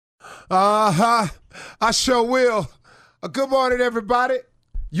I sure will. Good morning, everybody.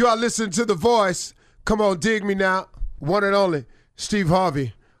 You are listening to The Voice. Come on, dig me now. One and only, Steve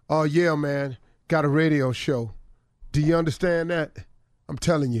Harvey. Oh, yeah, man. Got a radio show. Do you understand that? I'm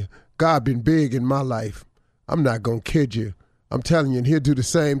telling you, God been big in my life. I'm not going to kid you. I'm telling you, and he'll do the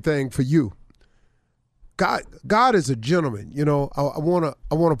same thing for you. God is a gentleman. You know, I want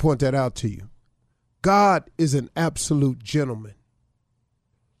to point that out to you. God is an absolute gentleman.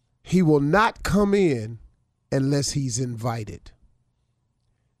 He will not come in unless he's invited.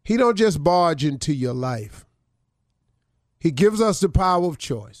 He don't just barge into your life. He gives us the power of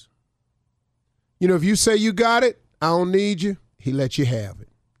choice. You know, if you say you got it, I don't need you, he lets you have it.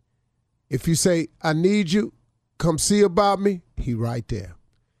 If you say, I need you, come see about me, he right there.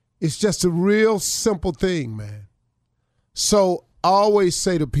 It's just a real simple thing, man. So I always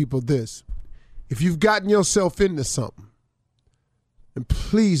say to people this, if you've gotten yourself into something, and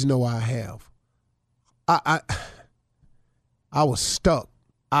please know I have, I was stuck.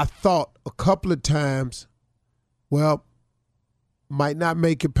 I thought a couple of times, well, might not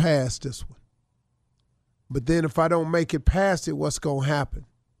make it past this one. But then if I don't make it past it, what's going to happen?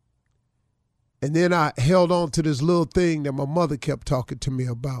 And then I held on to this little thing that my mother kept talking to me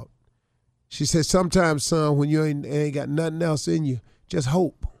about. She said, sometimes, son, when you ain't got nothing else in you, just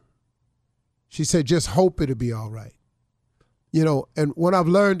hope. She said, just hope it'll be all right. You know, and what I've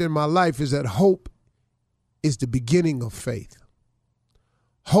learned in my life is that hope is the beginning of faith.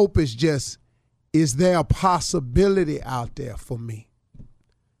 Hope is just, is there a possibility out there for me?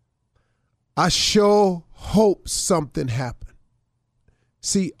 I sure hope something happened.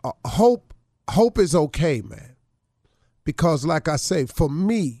 See, hope is okay, man. Because like I say, for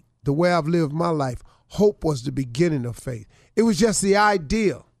me, the way I've lived my life, hope was the beginning of faith. It was just the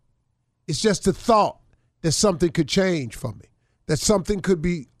idea. It's just the thought that something could change for me, that something could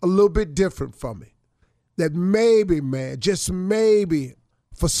be a little bit different for me, that maybe, man, just maybe,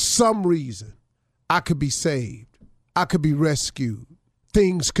 for some reason, I could be saved. I could be rescued.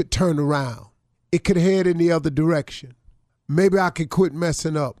 Things could turn around. It could head in the other direction. Maybe I could quit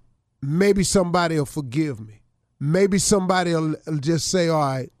messing up. Maybe somebody will forgive me. Maybe somebody will just say, all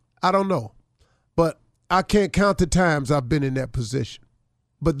right, I don't know. But I can't count the times I've been in that position.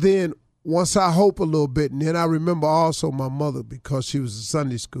 But then once I hope a little bit, and then I remember also my mother, because she was a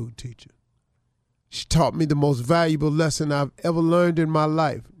Sunday school teacher. She taught me the most valuable lesson I've ever learned in my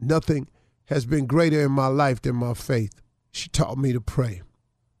life. Nothing has been greater in my life than my faith. She taught me to pray.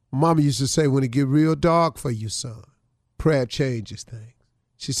 Mama used to say, when it get real dark for you, son, prayer changes things.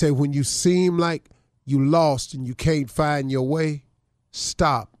 She said, when you seem like you lost and you can't find your way,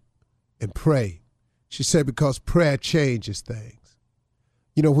 stop and pray. She said, because prayer changes things.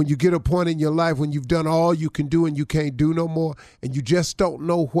 You know, when you get a point in your life when you've done all you can do and you can't do no more and you just don't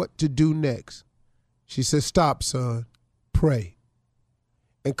know what to do next, she said, stop, son, pray.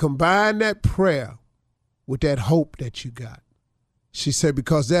 And combine that prayer with that hope that you got. She said,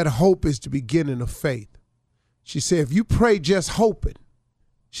 because that hope is the beginning of faith. She said, if you pray just hoping,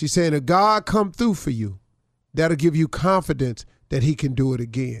 she said, if God come through for you, that'll give you confidence that he can do it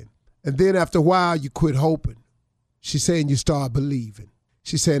again. And then after a while, you quit hoping. She's saying you start believing.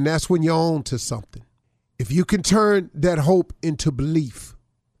 She's saying that's when you're on to something. If you can turn that hope into belief,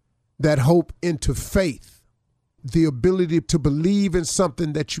 that hope into faith, the ability to believe in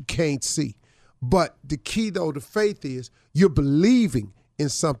something that you can't see. But the key, though, to faith is you're believing in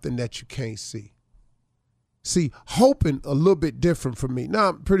something that you can't see. See, hoping a little bit different from me. Now,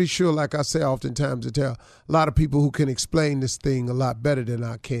 I'm pretty sure, like I say oftentimes, I tell a lot of people who can explain this thing a lot better than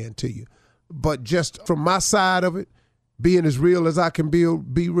I can to you. But just from my side of it, being as real as I can be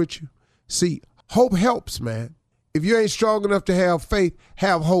with you, see, hope helps, man. If you ain't strong enough to have faith,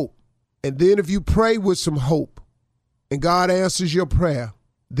 have hope. And then if you pray with some hope and God answers your prayer,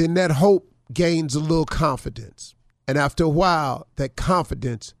 then that hope gains a little confidence. And after a while, that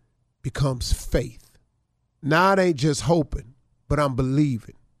confidence becomes faith. Now it ain't just hoping, but I'm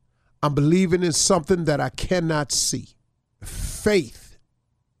believing. I'm believing in something that I cannot see. Faith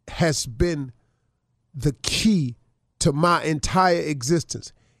has been the key to my entire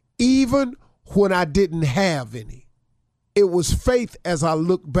existence, even when I didn't have any. It was faith as I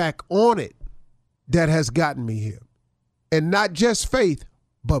look back on it that has gotten me here. And not just faith,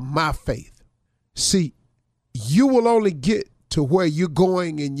 but my faith. See, you will only get to where you're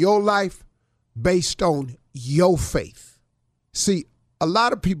going in your life based on your faith. See, a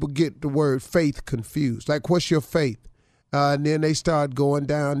lot of people get the word faith confused. Like, what's your faith? And then they start going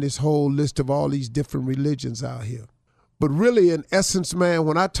down this whole list of all these different religions out here. But really, in essence, man,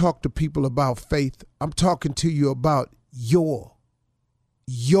 when I talk to people about faith, I'm talking to you about your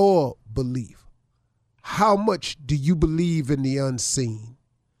belief? How much do you believe in the unseen?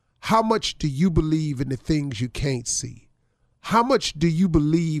 How much do you believe in the things you can't see? How much do you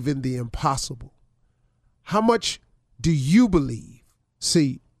believe in the impossible? How much do you believe?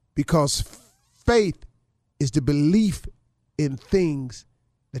 See, because faith is the belief in things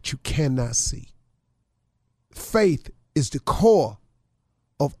that you cannot see. Faith is the core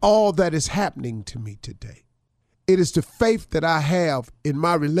of all that is happening to me today. It is the faith that I have in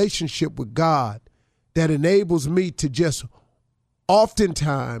my relationship with God that enables me to just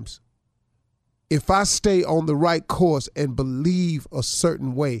oftentimes, if I stay on the right course and believe a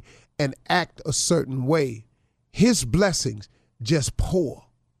certain way and act a certain way, his blessings just pour.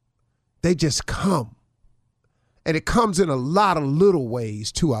 They just come. And it comes in a lot of little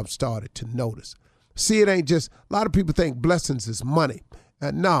ways too, I've started to notice. See, it ain't just, a lot of people think blessings is money.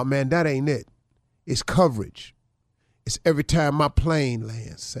 No, man, that ain't it. It's coverage. It's every time my plane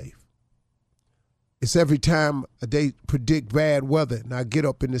lands safe. It's every time they predict bad weather and I get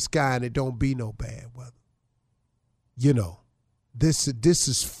up in the sky and it don't be no bad weather. You know, this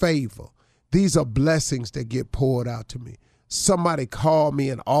is favor. These are blessings that get poured out to me. Somebody call me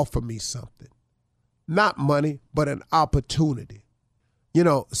and offer me something. Not money, but an opportunity. You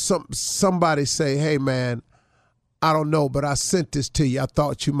know, somebody say, hey, man, I don't know, but I sent this to you. I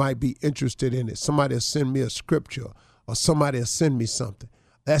thought you might be interested in it. Somebody will send me a scripture or somebody will send me something.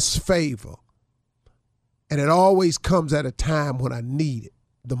 That's favor. And it always comes at a time when I need it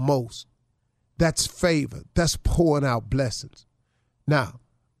the most. That's favor. That's pouring out blessings. Now,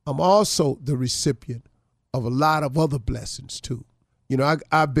 I'm also the recipient of a lot of other blessings too. You know,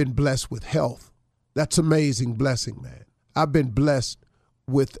 I've been blessed with health. That's an amazing blessing, man. I've been blessed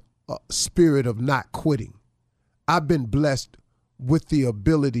with a spirit of not quitting. I've been blessed with the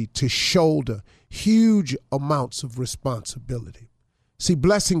ability to shoulder huge amounts of responsibility. See,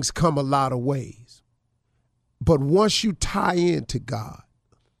 blessings come a lot of ways. But once you tie into God,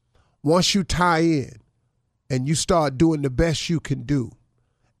 once you tie in and you start doing the best you can do,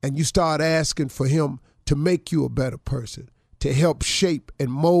 and you start asking for him to make you a better person, to help shape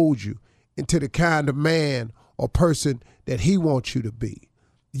and mold you into the kind of man or person that he wants you to be,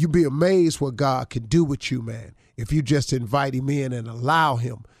 you'd be amazed what God can do with you, man, if you just invite him in and allow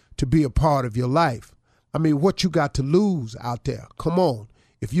him to be a part of your life. I mean, what you got to lose out there? Come on.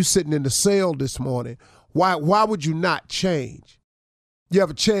 If you're sitting in the cell this morning, why would you not change? You have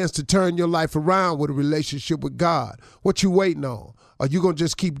a chance to turn your life around with a relationship with God. What you waiting on? Are you going to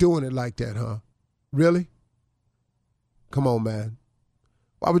just keep doing it like that, huh? Really? Come on, man.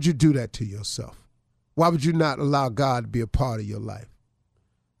 Why would you do that to yourself? Why would you not allow God to be a part of your life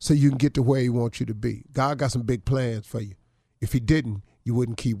so you can get to where he wants you to be? God got some big plans for you. If he didn't, you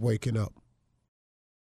wouldn't keep waking up.